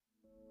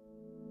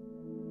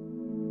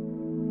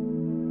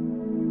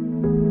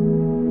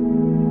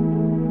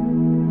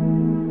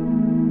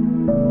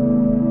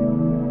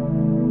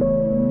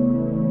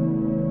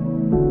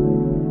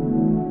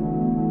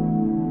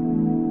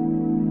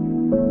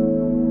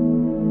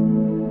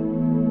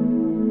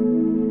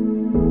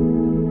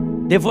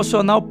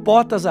Devocional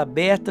Portas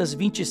Abertas,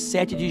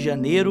 27 de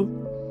janeiro,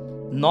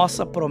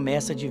 nossa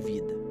promessa de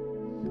vida.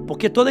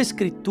 Porque toda a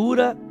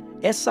Escritura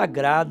é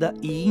sagrada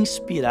e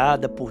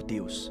inspirada por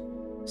Deus.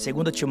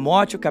 2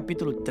 Timóteo,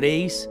 capítulo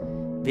 3,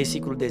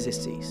 versículo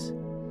 16.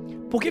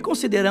 Por que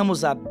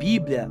consideramos a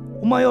Bíblia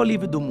o maior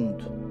livro do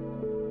mundo?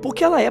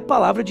 Porque ela é a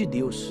palavra de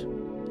Deus.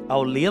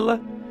 Ao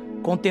lê-la,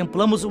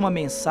 contemplamos uma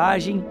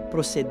mensagem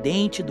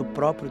procedente do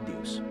próprio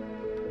Deus.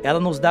 Ela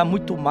nos dá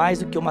muito mais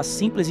do que uma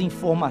simples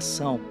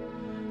informação.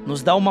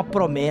 Nos dá uma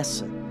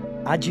promessa,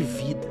 a de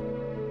vida.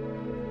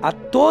 A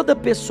toda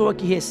pessoa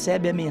que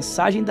recebe a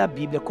mensagem da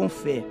Bíblia com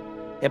fé,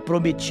 é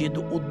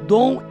prometido o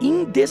dom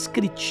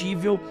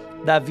indescritível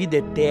da vida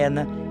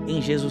eterna em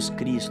Jesus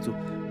Cristo,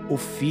 o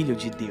Filho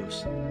de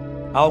Deus.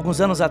 Há alguns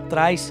anos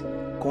atrás,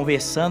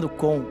 conversando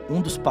com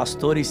um dos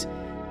pastores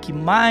que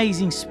mais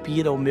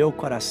inspira o meu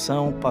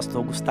coração, o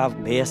pastor Gustavo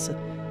Bessa,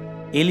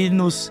 ele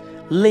nos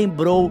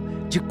lembrou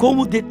de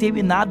como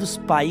determinados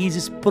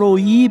países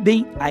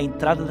proíbem a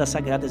entrada das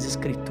Sagradas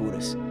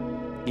Escrituras.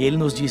 E ele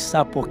nos disse,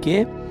 sabe por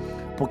quê?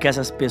 Porque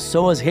essas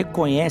pessoas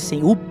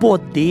reconhecem o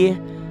poder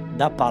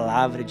da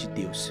palavra de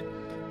Deus.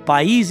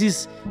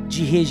 Países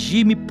de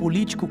regime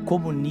político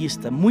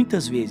comunista,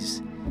 muitas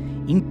vezes,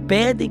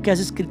 impedem que as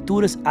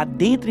Escrituras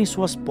adentrem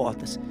suas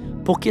portas,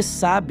 porque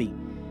sabem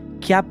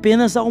que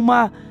apenas a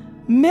uma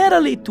mera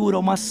leitura,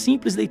 uma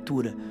simples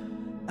leitura,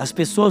 as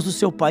pessoas do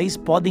seu país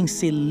podem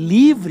ser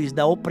livres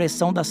da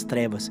opressão das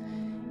trevas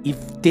e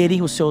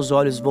terem os seus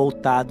olhos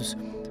voltados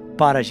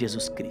para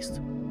Jesus Cristo.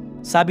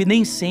 Sabe,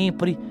 nem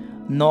sempre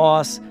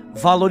nós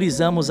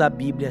valorizamos a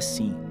Bíblia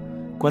assim.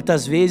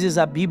 Quantas vezes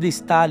a Bíblia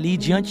está ali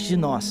diante de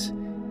nós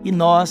e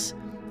nós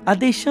a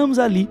deixamos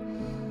ali.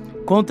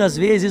 Quantas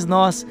vezes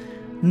nós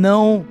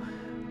não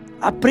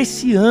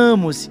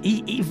apreciamos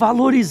e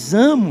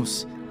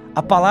valorizamos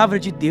a palavra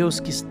de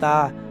Deus que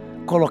está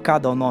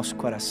colocada ao nosso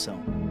coração.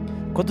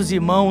 Quantos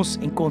irmãos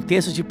em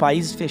contextos de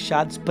países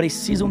fechados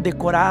precisam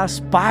decorar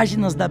as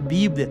páginas da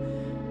Bíblia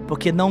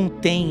porque não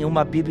têm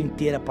uma Bíblia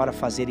inteira para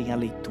fazerem a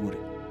leitura.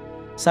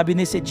 Sabe,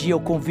 nesse dia eu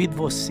convido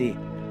você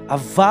a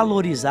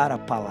valorizar a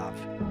palavra,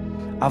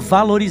 a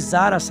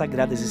valorizar as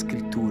Sagradas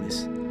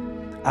Escrituras,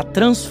 a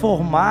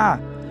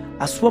transformar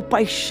a sua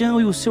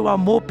paixão e o seu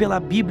amor pela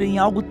Bíblia em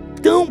algo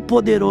tão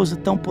poderoso,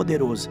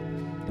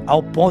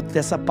 ao ponto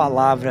dessa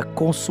palavra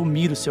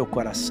consumir o seu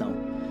coração.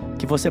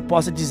 Que você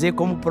possa dizer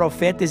como o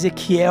profeta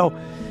Ezequiel,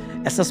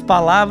 essas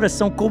palavras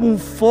são como um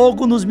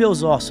fogo nos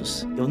meus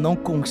ossos, eu não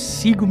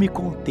consigo me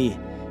conter,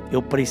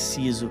 eu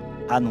preciso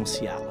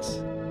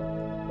anunciá-las.